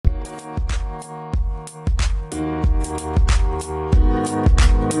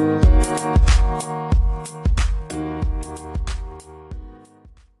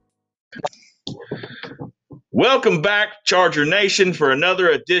Welcome back, Charger Nation, for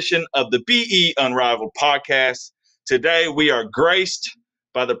another edition of the BE Unrivaled podcast. Today, we are graced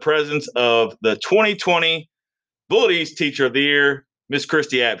by the presence of the 2020 Bullitt East Teacher of the Year, Miss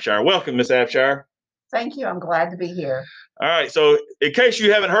Christy Abshire. Welcome, Miss Abshire. Thank you. I'm glad to be here. All right. So, in case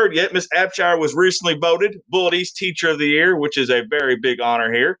you haven't heard yet, Miss Abshire was recently voted Bullitt East Teacher of the Year, which is a very big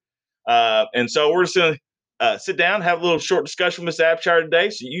honor here. And so, we're just going to sit down, have a little short discussion with Miss Abshire today,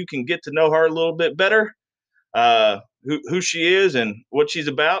 so you can get to know her a little bit better. Who she is and what she's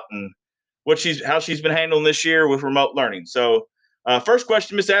about and how she's been handling this year with remote learning. So first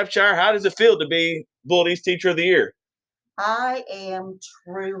question, Ms. Abshire, how does it feel to be Bullitt East Teacher of the Year? I am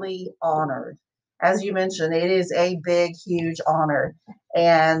truly honored. As you mentioned, it is a big, huge honor.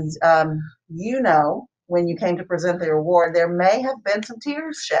 And when you came to present the award, there may have been some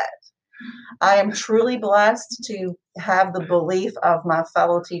tears shed. I am truly blessed to have the belief of my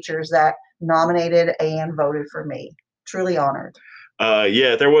fellow teachers that nominated and voted for me. Truly honored.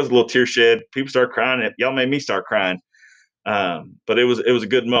 Yeah, there was a little tear shed. People started crying. Y'all made me start crying. But it was a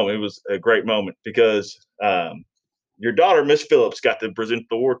good moment. It was a great moment because your daughter, Miss Phillips, got to present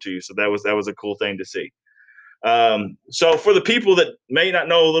the award to you. So that was a cool thing to see. So for the people that may not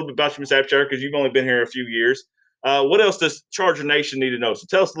know a little bit about you, Miss Abshire, because you've only been here a few years, what else does Charger Nation need to know? So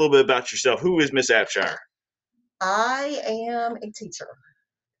tell us a little bit about yourself. Who is Miss Abshire? I am a teacher.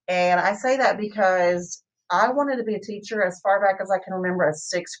 And I say that because I wanted to be a teacher as far back as I can remember, as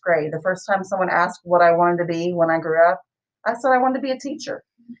sixth grade. The first time someone asked what I wanted to be when I grew up, I said I wanted to be a teacher.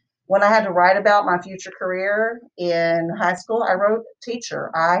 When I had to write about my future career in high school, I wrote teacher.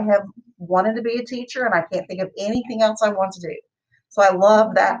 I have wanted to be a teacher, and I can't think of anything else I want to do. So I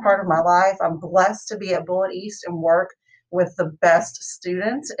love that part of my life. I'm blessed to be at Bullitt East and work with the best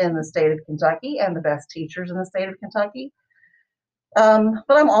students in the state of Kentucky and the best teachers in the state of Kentucky.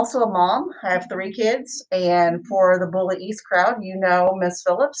 But I'm also a mom. I have 3 kids, and for the Bullitt East crowd, Miss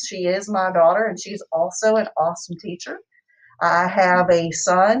Phillips. She is my daughter, and she's also an awesome teacher. I have a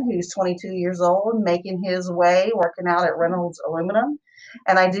son who's 22 years old, making his way, working out at Reynolds Aluminum.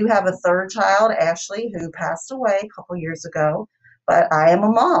 And I do have a third child, Ashley, who passed away a couple years ago. But I am a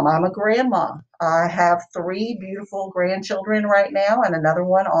mom. I'm a grandma. I have 3 beautiful grandchildren right now and another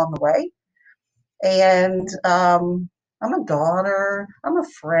one on the way. And I'm a daughter, I'm a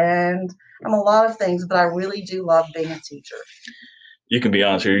friend, I'm a lot of things, but I really do love being a teacher. You can be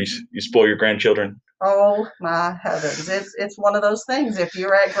honest here. You spoil your grandchildren. Oh my heavens! It's one of those things. If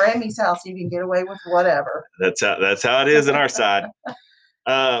you're at Grammy's house, you can get away with whatever. That's how it is on our side.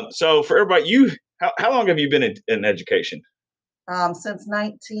 So for everybody, how long have you been in education? Since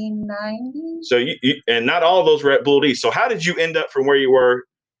 1990. So you and not all of those were at Bullitt East. So how did you end up from where you were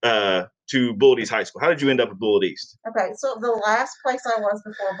to Bullitt East High School? How did you end up at Bullitt East? Okay, so the last place I was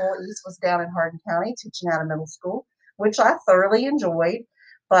before Bullitt East was down in Hardin County, teaching at a middle school, which I thoroughly enjoyed.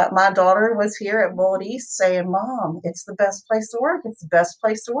 But my daughter was here at Bullitt East saying, "Mom, it's the best place to work. It's the best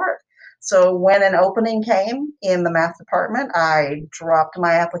place to work." So when an opening came in the math department, I dropped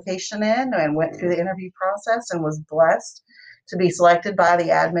my application in and went through the interview process and was blessed to be selected by the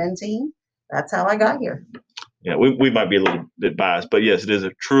admin team. That's how I got here. Yeah, we might be a little bit biased, but yes, it is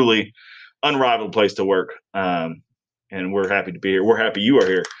a truly unrivaled place to work. And we're happy to be here. We're happy you are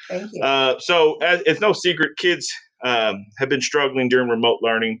here. Thank you. So it's no secret, kids have been struggling during remote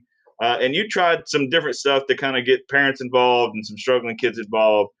learning. And you tried some different stuff to kind of get parents involved and some struggling kids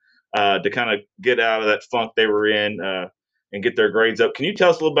involved to kind of get out of that funk they were in and get their grades up. Can you tell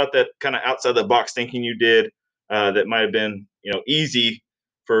us a little about that kind of outside the box thinking you did that might have been, easy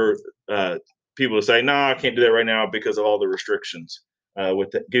for people to say, no, I can't do that right now because of all the restrictions with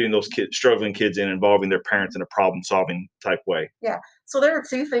getting those struggling kids in, involving their parents in a problem-solving type way? Yeah. So there are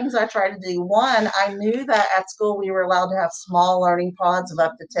 2 things I try to do. One, I knew that at school we were allowed to have small learning pods of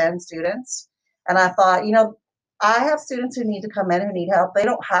up to 10 students. And I thought, I have students who need to come in who need help. They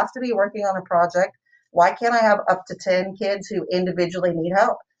don't have to be working on a project. Why can't I have up to 10 kids who individually need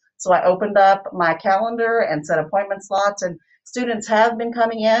help? So I opened up my calendar and set appointment slots, and students have been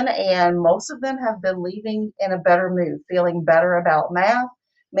coming in, and most of them have been leaving in a better mood, feeling better about math,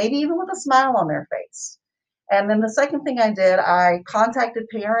 maybe even with a smile on their face. And then the second thing I did, I contacted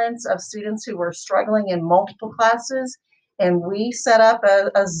parents of students who were struggling in multiple classes, and we set up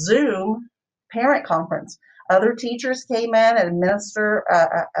a Zoom parent conference. Other teachers came in, and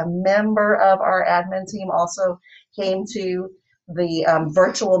a member of our admin team also came to the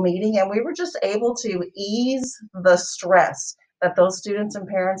virtual meeting, and we were just able to ease the stress that those students and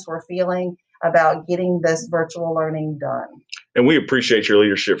parents were feeling about getting this virtual learning done. And we appreciate your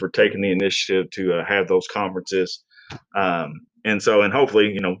leadership for taking the initiative to have those conferences. And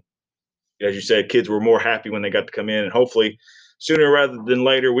hopefully, as you said, kids were more happy when they got to come in, and hopefully sooner rather than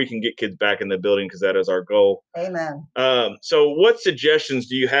later, we can get kids back in the building because that is our goal. Amen. So, what suggestions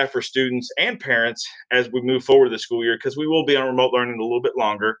do you have for students and parents as we move forward the school year? Because we will be on remote learning a little bit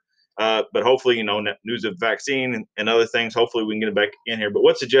longer, but hopefully, news of vaccine and other things. Hopefully, we can get it back in here. But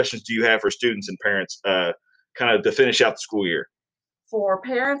what suggestions do you have for students and parents, kind of to finish out the school year? For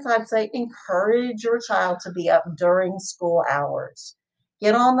parents, I'd say encourage your child to be up during school hours.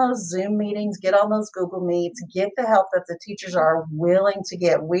 Get on those Zoom meetings, get on those Google Meets, get the help that the teachers are willing to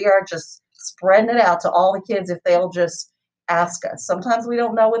get. We are just spreading it out to all the kids if they'll just ask us. Sometimes we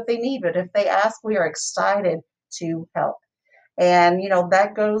don't know what they need, but if they ask, we are excited to help. And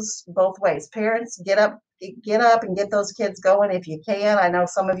that goes both ways. Parents, get up and get those kids going if you can. I know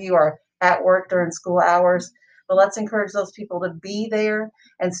some of you are at work during school hours, but let's encourage those people to be there.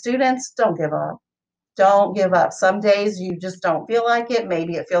 And students, don't give up. Don't give up. Some days you just don't feel like it.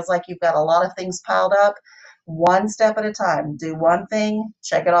 Maybe it feels like you've got a lot of things piled up. One step at a time. Do one thing,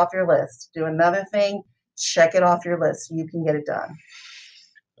 check it off your list. Do another thing, check it off your list. You can get it done.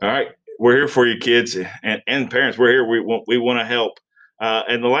 All right, we're here for you, kids and parents. We're here. We want to help.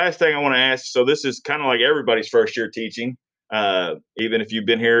 And the last thing I want to ask. So this is kind of like everybody's first year teaching. Even if you've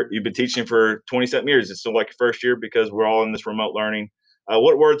been teaching for 20 something years, it's still like your first year because we're all in this remote learning.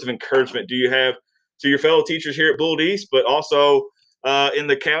 What words of encouragement do you have to your fellow teachers here at Bullitt East, but also in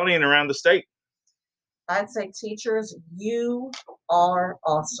the county and around the state? I'd say, teachers, you are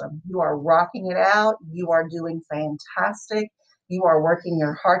awesome. You are rocking it out. You are doing fantastic. You are working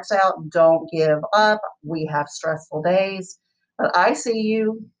your hearts out. Don't give up. We have stressful days, but I see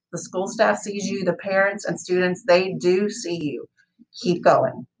you. The school staff sees you. The parents and students, they do see you. Keep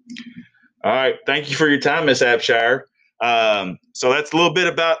going. All right. Thank you for your time, Miss Abshire. So that's a little bit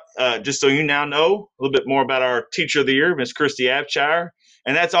about, just so you now know, a little bit more about our Teacher of the Year, Miss Christy Abshire.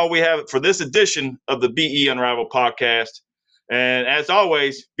 And that's all we have for this edition of the BE Unrivaled podcast. And as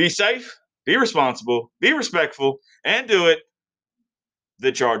always, be safe, be responsible, be respectful, and do it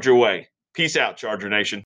the Charger way. Peace out, Charger Nation.